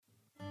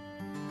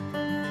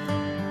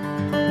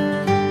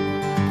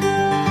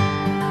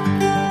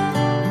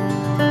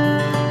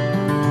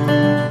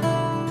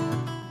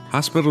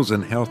Hospitals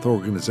and health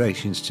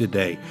organizations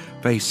today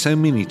face so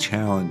many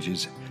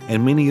challenges,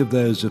 and many of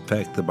those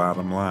affect the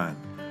bottom line.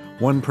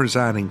 One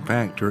presiding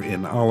factor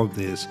in all of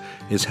this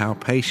is how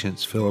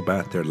patients feel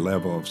about their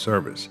level of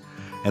service,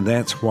 and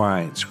that's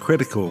why it's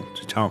critical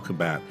to talk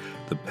about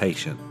the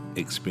patient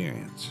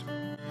experience.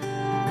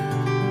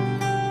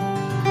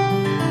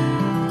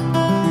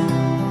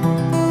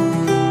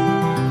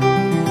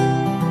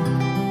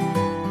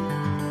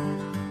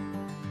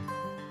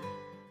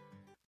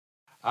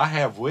 I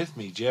have with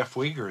me Jeff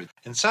Weger,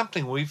 and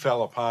something we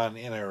fell upon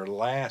in our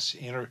last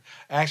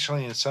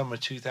actually in some of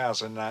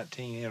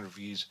 2019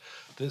 interviews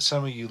that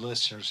some of you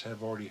listeners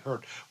have already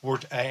heard.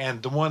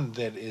 And the one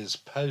that is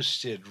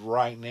posted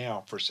right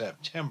now for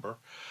September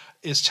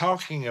is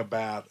talking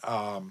about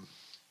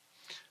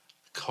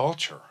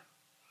culture.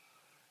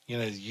 You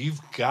know,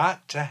 you've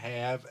got to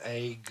have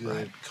a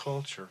good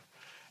culture.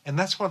 And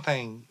that's one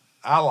thing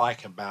I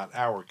like about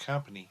our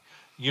company.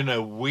 You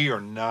know, we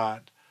are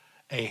not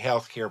a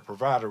healthcare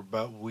provider,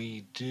 but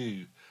we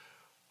do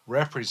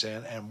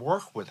represent and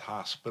work with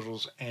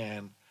hospitals,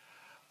 and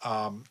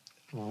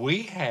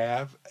we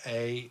have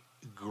a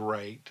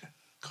great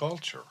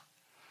culture.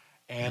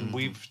 And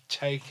we've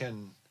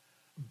taken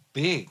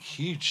big,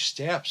 huge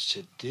steps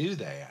to do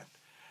that,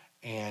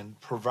 and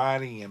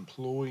providing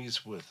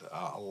employees with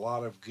a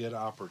lot of good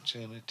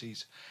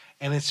opportunities.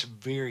 And it's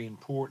very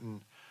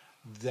important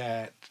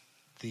that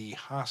the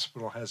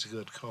hospital has a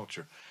good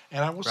culture.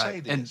 And I will say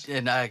this.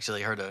 And I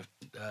actually heard a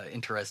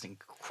interesting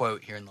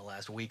quote here in the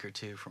last week or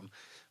two from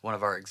one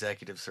of our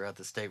executives throughout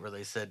the state where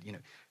they said, you know,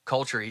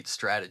 culture eats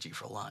strategy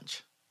for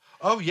lunch.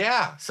 Oh,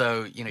 yeah.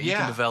 So, you know, you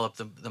can develop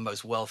the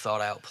most well thought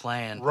out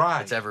plan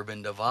that's ever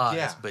been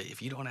devised, but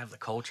if you don't have the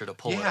culture to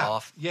pull it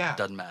off, it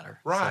doesn't matter.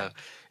 Right.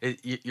 So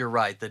you're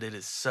right that it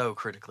is so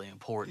critically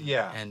important.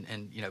 Yeah.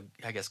 And, you know,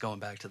 I guess going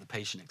back to the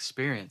patient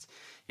experience,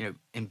 you know,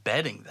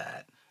 embedding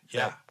that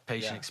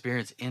patient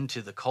experience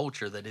into the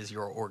culture that is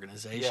your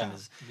organization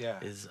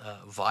is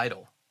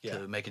vital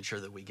to making sure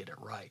that we get it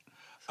right.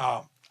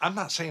 I'm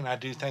not saying I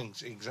do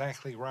things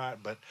exactly right,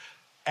 but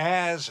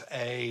as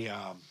a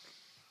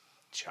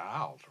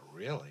child,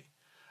 really,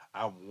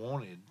 I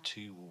wanted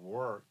to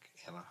work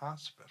in a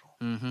hospital.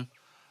 Mm-hmm.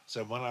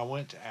 So when I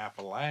went to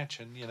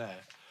Appalachian, you know,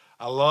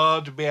 I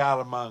loved to be out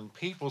among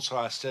people, so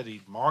I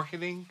studied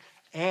marketing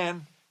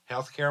and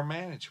healthcare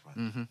management.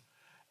 Mm-hmm.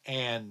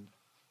 And,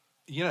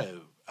 you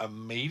know,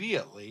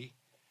 immediately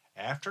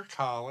after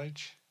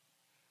college,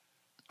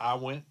 I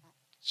went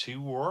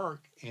to work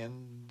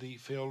in the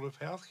field of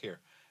healthcare.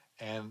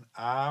 And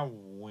I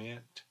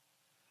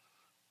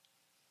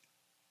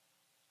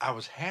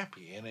was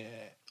happy.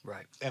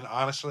 And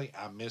honestly,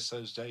 I miss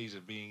those days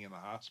of being in the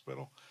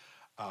hospital.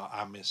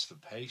 I miss the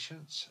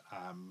patients.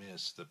 I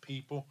miss the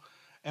people.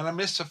 And I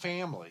miss the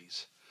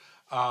families.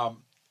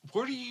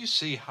 Where do you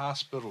see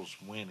hospitals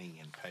winning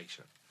in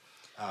patient?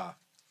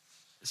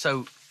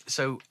 So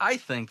I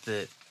think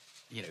that,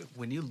 you know,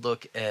 when you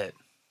look at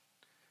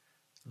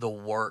the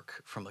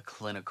work from a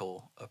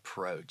clinical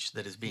approach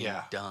that is being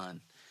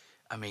done,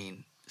 I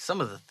mean, some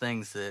of the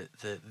things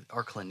that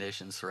our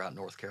clinicians throughout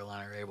North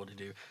Carolina are able to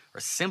do are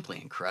simply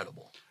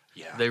incredible.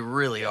 Yeah. They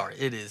really are.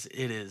 It is,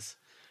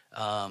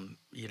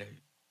 you know,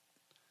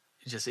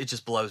 it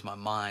just blows my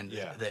mind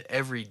that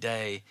every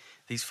day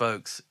these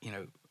folks, you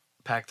know,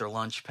 pack their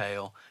lunch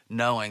pail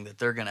knowing that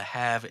they're going to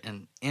have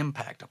an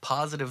impact, a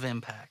positive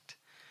impact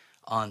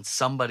on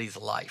somebody's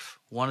life,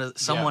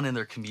 someone in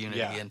their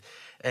community.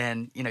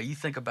 And, you know, you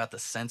think about the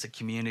sense of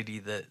community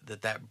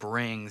that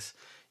brings,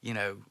 you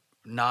know,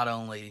 not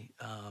only,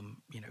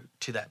 you know,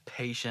 to that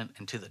patient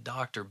and to the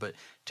doctor, but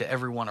to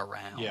everyone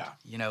around,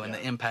 you know, and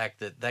the impact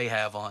that they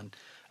have on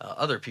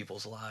other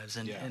people's lives.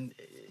 And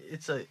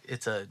it's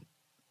a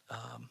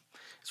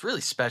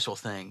really special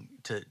thing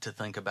to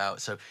think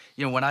about. So,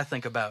 you know, when I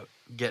think about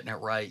getting it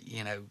right,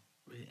 you know,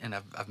 and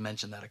I've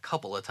mentioned that a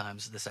couple of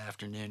times this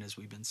afternoon as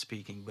we've been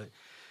speaking, but,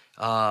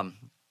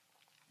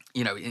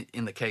 you know,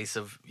 in the case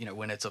of, you know,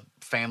 when it's a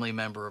family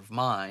member of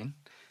mine,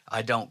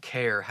 I don't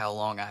care how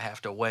long I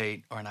have to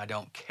wait, and I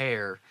don't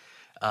care,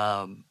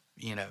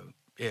 you know,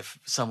 if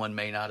someone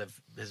may not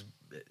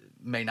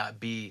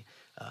be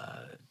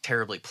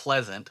terribly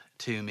pleasant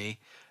to me,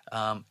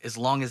 as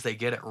long as they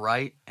get it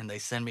right and they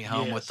send me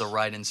home with the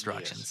right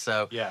instructions.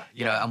 So,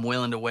 you know, I'm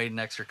willing to wait an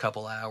extra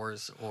couple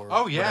hours or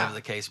whatever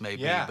the case may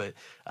be. But,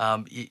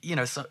 you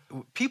know, so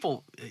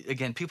people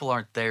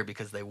aren't there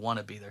because they want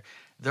to be there.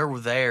 They're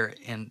there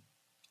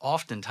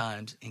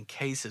oftentimes in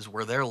cases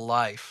where their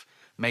life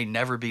may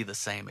never be the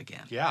same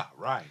again. Yeah,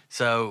 right.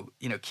 So,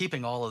 you know,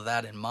 keeping all of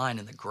that in mind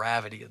and the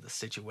gravity of the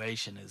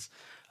situation is,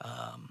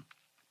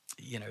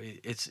 you know,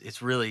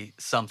 it's really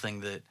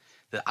something that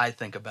I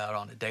think about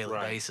on a daily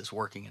basis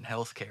working in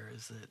healthcare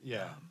is that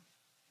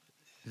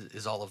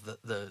is all of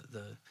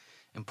the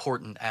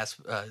important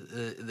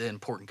the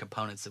important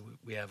components that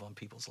we have on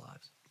people's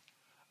lives.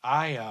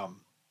 I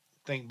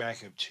think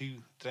back of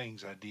two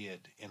things I did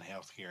in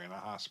healthcare in a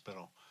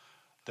hospital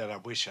that I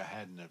wish I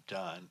hadn't have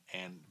done,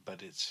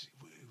 but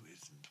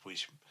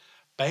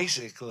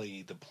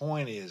basically, the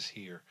point is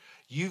here,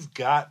 you've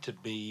got to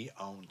be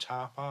on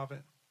top of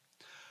it.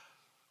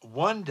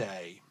 One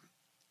day,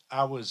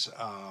 I was,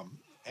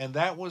 and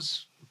that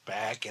was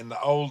back in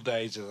the old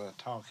days, as I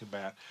talk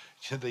about,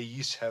 they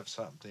used to have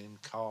something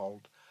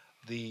called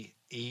the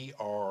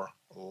ER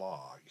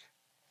log.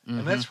 And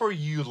Mm-hmm. that's where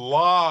you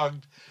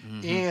logged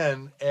Mm-hmm.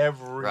 in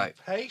every Right.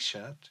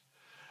 patient,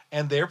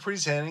 and they're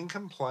presenting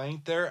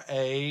complaint, their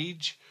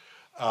age,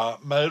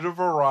 mode of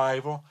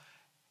arrival,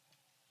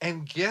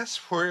 and guess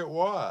where it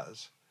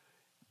was?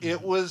 It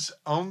Mm-hmm. was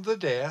on the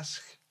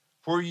desk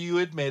where you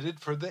admitted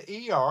for the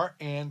ER,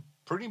 and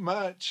pretty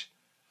much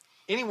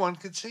anyone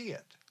could see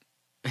it.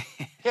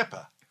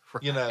 HIPAA.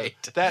 You know,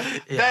 Right. that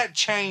Yeah. that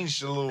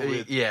changed a little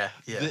bit. Yeah.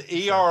 Yeah. The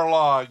So- ER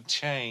log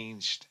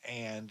changed,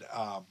 and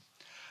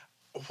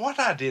what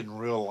I didn't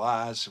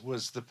realize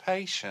was the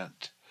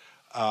patient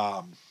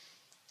um,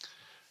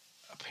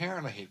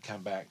 apparently had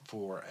come back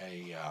for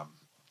a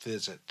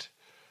visit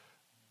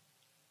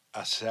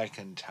a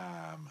second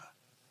time.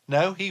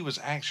 No, he was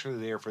actually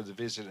there for the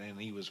visit, and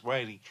he was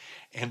waiting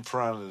in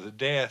front of the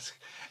desk.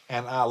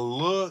 And I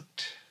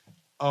looked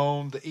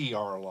on the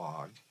ER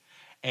log,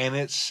 and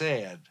it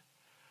said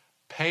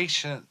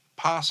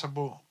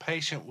possible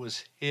patient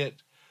was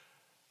hit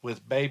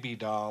with baby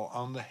doll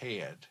on the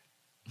head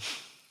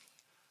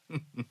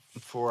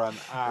for an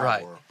hour,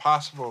 Right.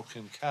 possible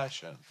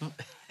concussion.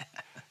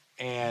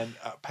 And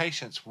a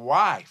patient's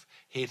wife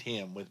hit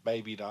him with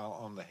baby doll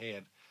on the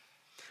head.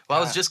 Well,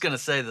 I was just gonna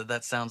say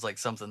that sounds like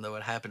something that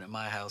would happen at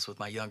my house with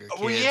my younger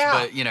kids. Well,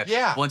 yeah, but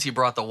yeah. once you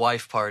brought the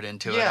wife part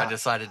into it, Yeah, I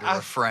decided to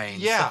refrain.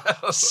 Yeah.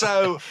 So.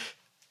 So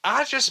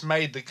I just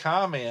made the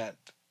comment,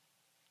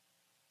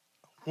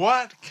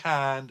 what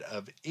kind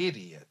of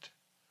idiot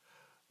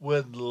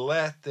would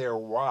let their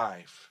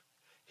wife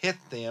hit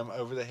them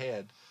over the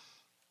head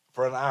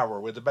for an hour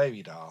with a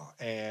baby doll?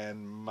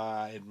 And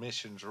my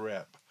admissions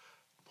rep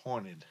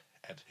pointed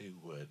at who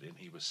would, and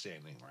he was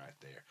standing right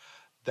there.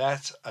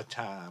 That's a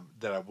time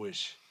that I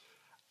wish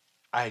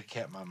I had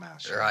kept my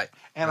mouth shut. Right.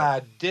 And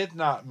right. I did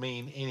not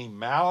mean any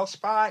malice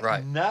by it,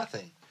 Right.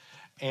 nothing.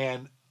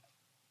 And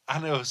I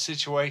know a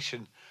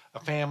situation, a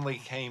family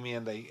came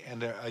in,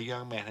 a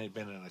young man had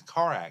been in a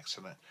car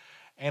accident,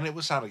 and it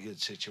was not a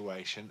good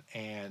situation.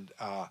 And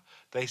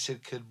they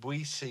said, could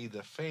we see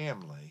the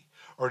family?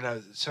 Or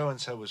no,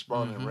 so-and-so was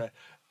brought in,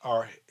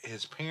 or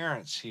his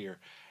parents here.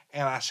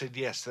 And I said,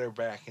 yes, they're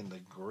back in the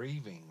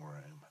grieving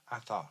room. I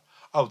thought,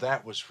 oh,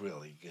 that was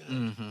really good.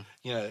 Mm-hmm.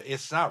 You know,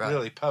 it's not Right.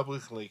 really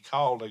publicly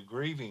called a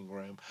grieving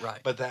room,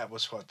 Right. but that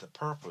was what the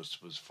purpose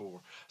was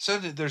for. So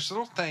there's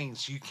little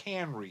things you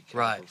can recover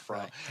Right. from.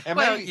 Right. And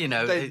well, maybe you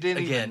know, they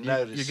didn't again, even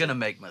notice you're it. going to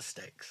make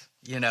mistakes.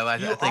 You know, I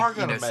You think are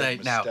going to say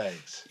make now,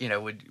 mistakes.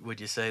 would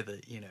you say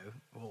that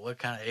well, what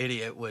kind of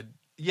idiot would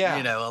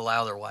Yeah.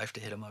 allow their wife to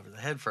hit him over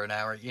the head for an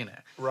hour?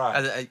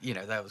 Right.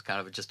 That was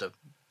kind of just a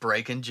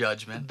break in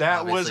judgment.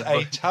 That was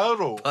obviously, a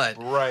total but-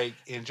 break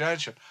in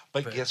judgment.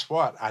 But guess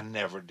what? I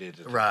never did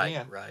it right,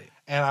 again. right,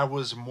 And I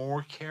was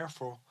more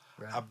careful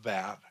right.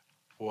 about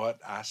what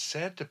I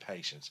said to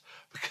patients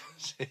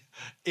because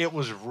it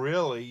was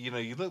really, you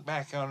look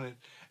back on it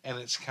and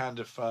it's kind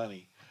of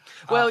funny.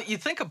 Well, you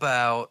think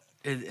about,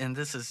 and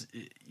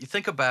you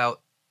think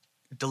about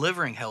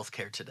delivering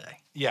healthcare today.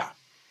 Yeah,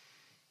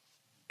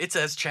 It's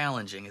as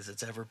challenging as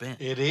it's ever been.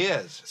 it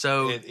is.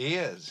 So it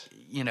is.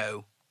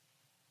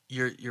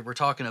 We're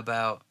talking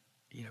about,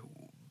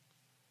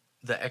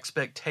 the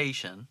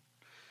expectation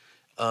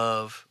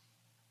of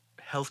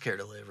healthcare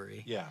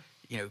delivery, Yeah,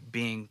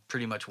 being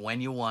pretty much when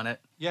you want it.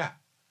 yeah,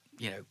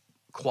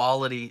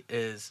 Quality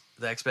is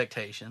the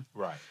expectation.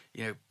 right.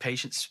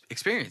 Patient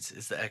experience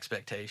is the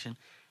expectation.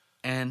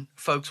 And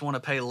folks want to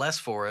pay less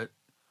for it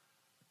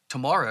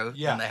tomorrow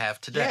Yeah. than they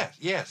have today.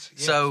 Yes.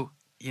 So,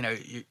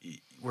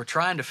 we're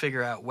trying to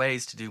figure out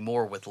ways to do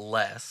more with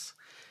less.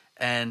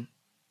 And,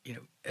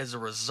 as a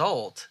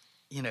result,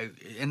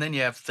 and then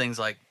you have things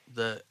like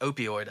the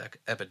opioid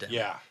epidemic.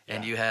 Yeah,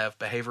 And yeah. you have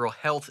behavioral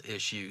health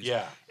issues.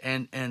 Yeah.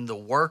 And the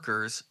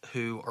workers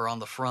who are on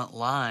the front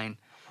line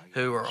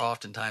who are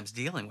oftentimes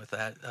dealing with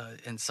that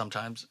and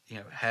sometimes,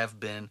 have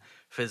been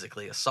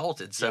physically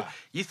assaulted. So Yeah.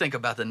 you think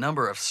about the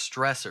number of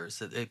stressors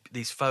that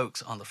these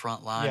folks on the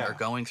front line Yeah. are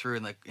going through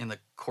in the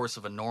course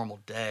of a normal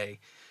day.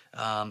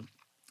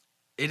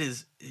 It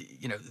is,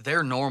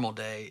 their normal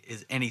day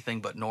is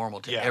anything but normal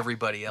to Yeah.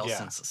 everybody else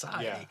Yeah. in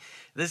society. Yeah.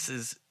 This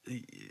is,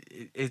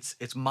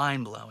 it's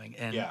mind blowing,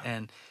 and Yeah.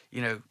 and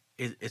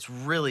it's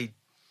really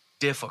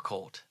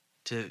difficult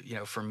to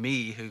for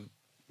me who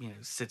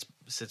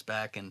sits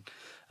back and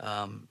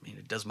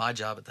does my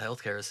job at the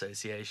Healthcare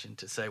Association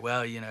to say,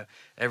 well,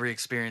 every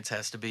experience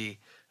has to be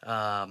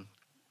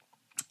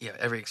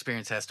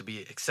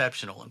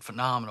exceptional and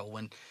phenomenal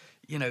when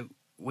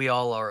we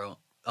all are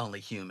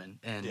only human,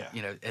 and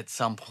Yeah. at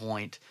some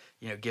point,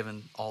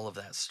 given all of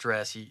that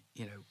stress,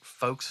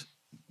 folks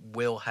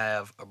will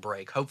have a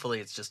break. Hopefully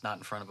it's just not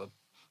in front of a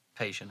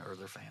patient or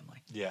their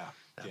family. Yeah.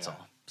 That's yeah.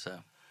 all.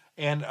 So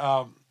And,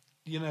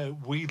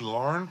 we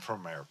learn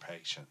from our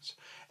patients,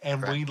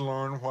 and Right. we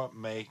learn what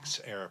makes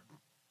our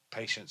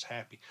patients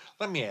happy.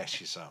 Let me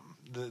ask you something.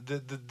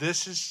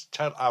 This is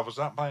I was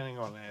not planning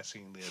on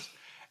asking this,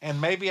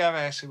 and maybe I've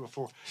asked you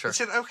before. Sure.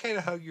 Is it okay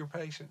to hug your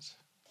patients?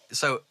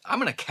 So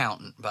I'm an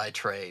accountant by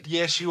trade.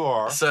 Yes, you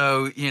are.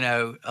 So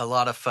a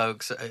lot of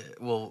folks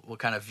will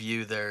kind of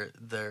view their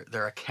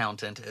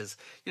accountant as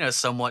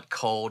somewhat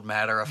cold,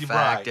 matter of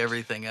fact, Right.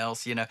 everything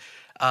else.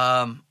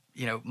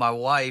 My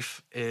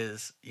wife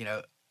is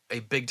a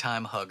big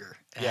time hugger,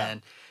 Yeah.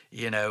 and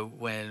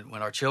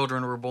when our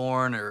children were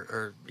born,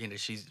 or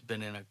she's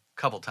been in a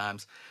couple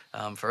times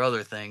for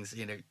other things.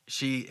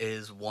 She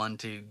is one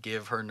to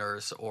give her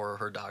nurse or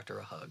her doctor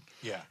a hug.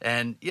 Yeah.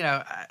 And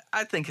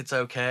I think it's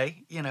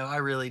okay. I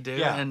really do.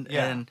 Yeah, And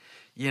yeah. and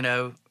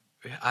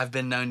I've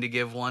been known to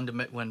give one to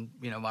when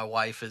my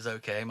wife is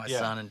okay. My Yeah.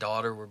 son and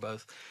daughter were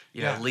both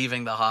Yeah.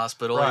 leaving the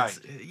hospital. Right.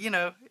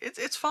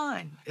 It's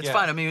fine. It's Yeah.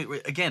 fine. I mean,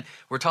 again,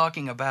 we're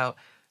talking about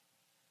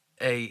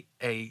a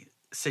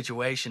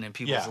situation in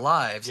people's Yeah.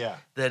 lives Yeah.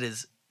 that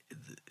is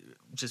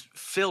just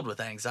filled with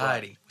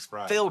anxiety,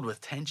 Right. filled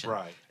with tension,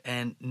 Right.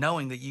 and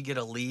knowing that you get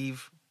to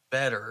leave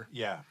better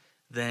Yeah.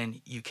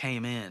 than you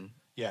came in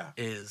Yeah.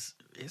 it's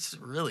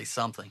really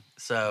something.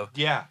 So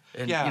Yeah.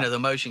 and Yeah. the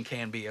emotion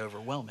can be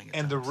overwhelming at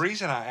And the times.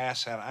 reason I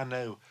asked that, I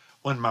know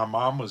when my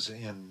mom was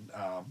in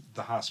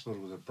the hospital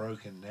with a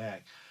broken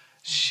neck,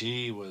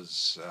 she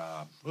was,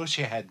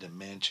 she had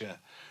dementia.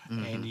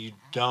 And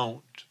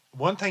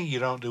one thing you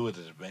don't do with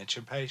a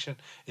dementia patient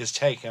is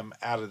take them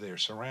out of their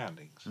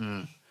surroundings.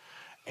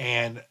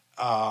 And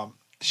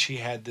she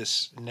had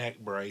this neck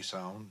brace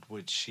on,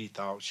 which she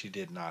thought she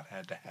did not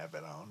have to have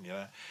it on,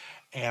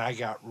 And I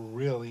got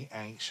really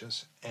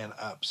anxious and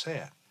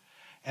upset.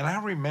 And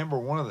I remember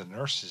one of the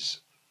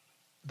nurses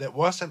that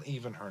wasn't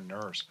even her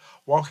nurse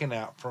walking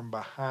out from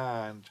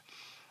behind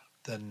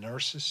the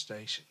nurse's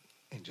station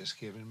and just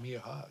giving me a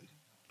hug.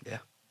 Yeah.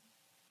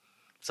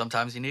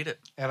 Sometimes you need it.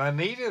 And I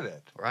needed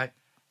it. Right.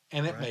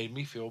 And it Right. made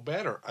me feel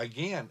better.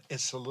 Again,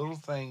 it's the little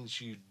things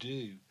you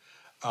do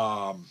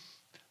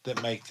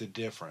that make the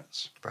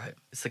difference. Right.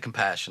 It's the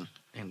compassion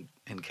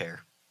and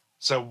care.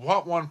 So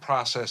what one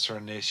process or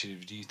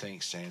initiative do you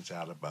think stands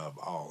out above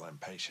all in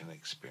patient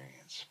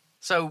experience?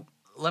 So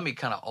let me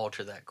kind of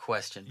alter that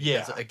question.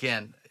 Because, Yeah.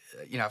 again,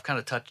 I've kind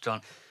of touched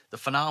on the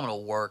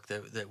phenomenal work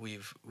that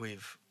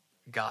we've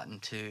gotten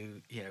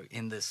to,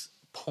 in this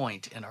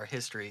point in our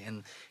history,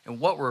 and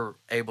what we're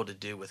able to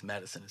do with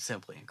medicine is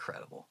simply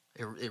incredible.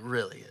 It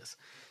really is.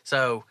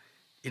 So,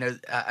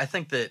 I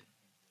think that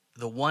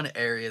the one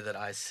area that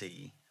I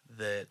see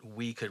that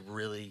we could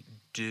really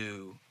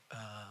do,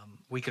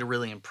 we could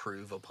really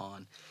improve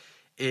upon,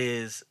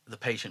 is the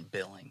patient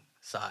billing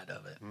side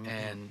of it. Mhm.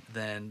 And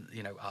then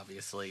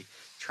obviously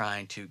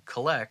trying to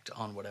collect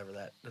on whatever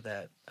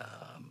that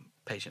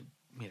patient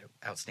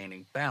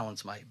outstanding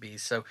balance might be.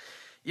 So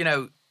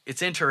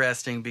it's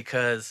interesting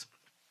because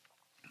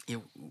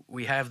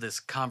we have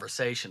this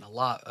conversation a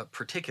lot,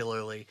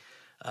 particularly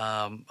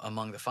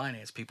among the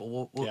finance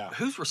people. Well, Yeah.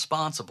 who's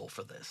responsible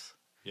for this?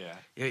 Yeah.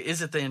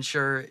 Is it the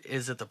insurer?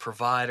 Is it the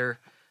provider?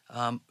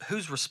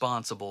 Who's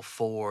responsible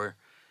for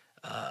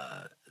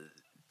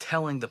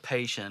telling the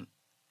patient,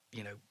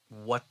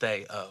 what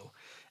they owe?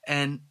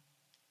 And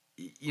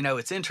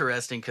it's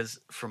interesting because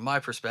from my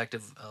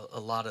perspective, a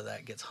lot of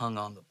that gets hung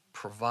on the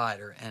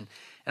provider, and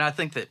I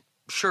think that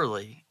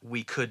surely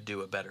we could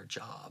do a better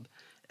job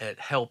at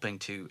helping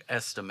to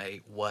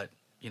estimate what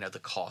the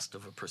cost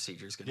of a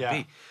procedure is going to Yeah.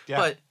 be. Yeah.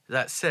 But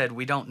that said,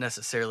 we don't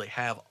necessarily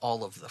have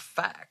all of the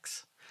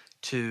facts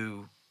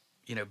to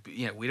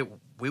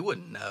we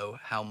wouldn't know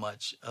how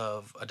much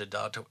of a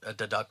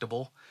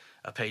deductible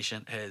a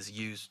patient has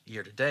used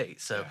year to date.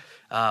 So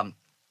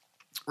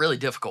really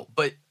difficult.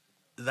 But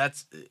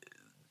that's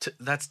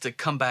to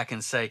come back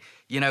and say,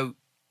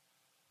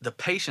 the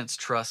patients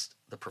trust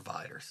the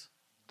providers.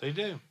 They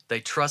do.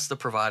 They trust the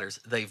providers.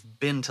 They've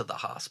been to the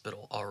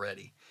hospital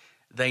already.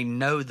 They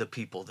know the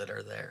people that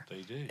are there.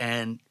 They do.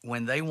 And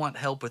when they want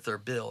help with their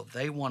bill,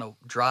 they want to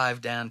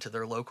drive down to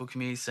their local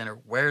community center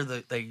where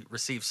they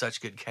receive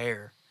such good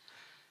care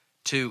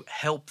to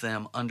help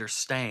them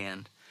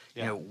understand,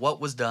 what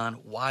was done,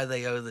 why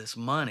they owe this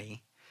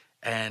money,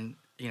 and,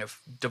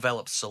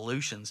 develop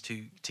solutions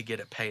to get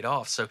it paid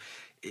off. So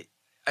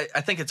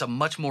I think it's a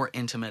much more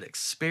intimate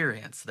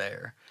experience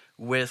there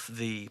with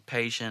the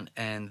patient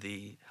and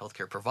the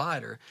healthcare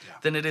provider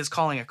than it is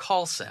calling a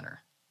call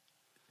center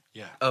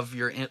of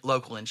your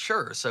local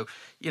insurer. So,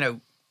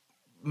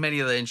 many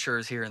of the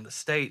insurers here in the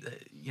state,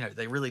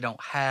 they really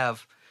don't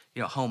have,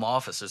 home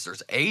offices.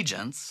 There's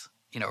agents,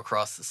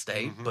 across the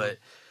state, but,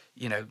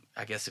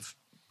 I guess if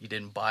you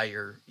didn't buy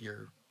your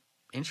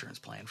insurance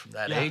plan from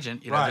that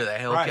agent, do they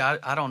help you?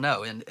 I don't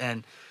know.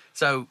 And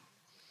so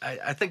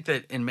I think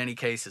that in many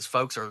cases,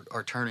 folks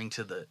are turning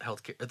to the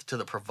healthcare, to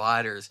the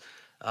providers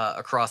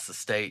across the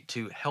state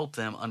to help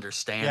them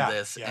understand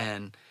this,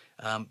 and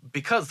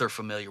because they're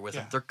familiar with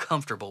them, they're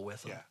comfortable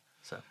with them. Yeah.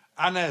 So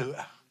I know,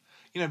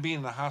 being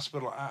in the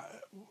hospital,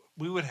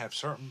 we would have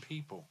certain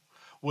people.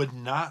 would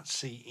not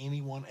see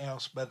anyone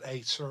else but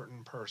a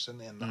certain person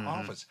in the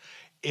office.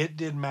 It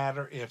didn't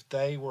matter if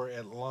they were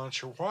at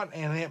lunch or what,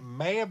 and it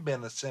may have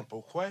been a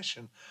simple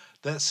question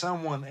that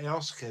someone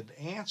else could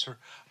answer,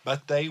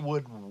 but they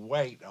would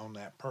wait on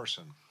that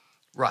person.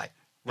 Right.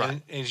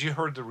 And as you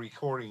heard the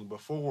recording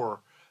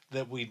before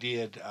that we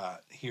did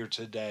here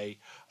today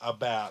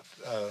about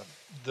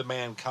the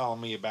man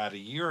calling me about a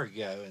year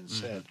ago and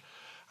said,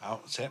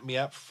 set me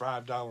up for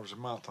 $5 a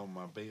month on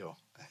my bill.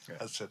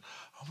 I said,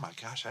 "Oh my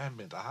gosh, I haven't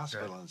been to the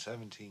hospital in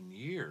 17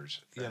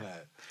 years." You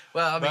know.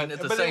 Well, I mean, at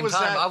the same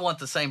time, I want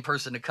the same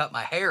person to cut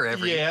my hair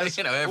every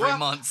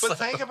month. But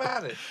think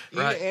about it.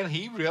 Right. And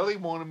he really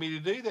wanted me to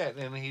do that,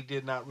 and he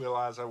did not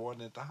realize I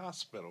wasn't at the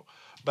hospital.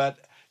 But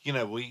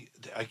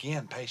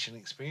patient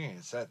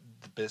experience. That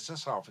the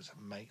business office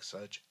makes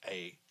such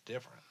a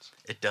difference.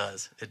 It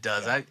does.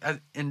 Yeah.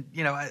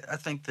 I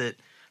think that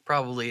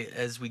probably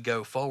as we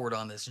go forward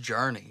on this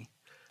journey,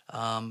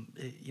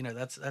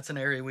 that's an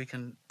area we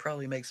can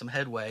probably make some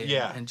headway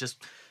and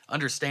just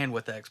understand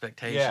what the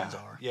expectations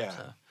are. Yeah.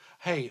 So.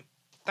 Hey,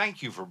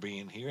 thank you for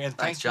being here, and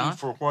Thanks, thank John. you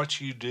for what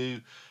you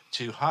do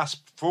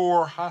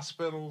for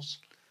hospitals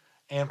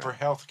and for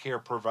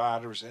healthcare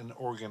providers and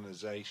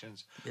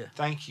organizations. Yeah.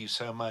 Thank you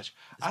so much.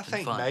 I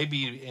think fun.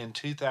 maybe in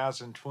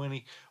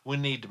 2020 we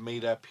need to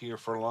meet up here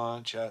for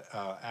lunch out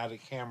at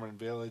Cameron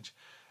Village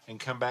and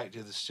come back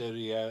to the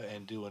studio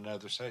and do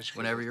another session.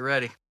 Whenever you're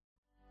ready.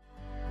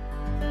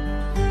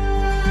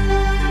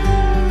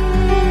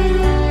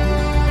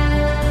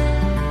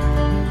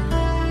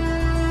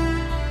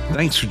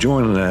 Thanks for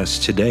joining us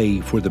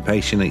today for the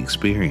patient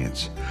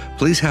experience.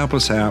 Please help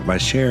us out by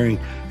sharing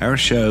our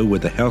show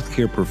with a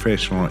healthcare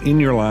professional in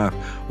your life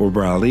or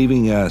by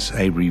leaving us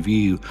a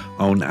review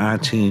on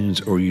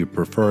iTunes or your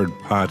preferred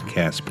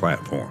podcast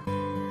platform.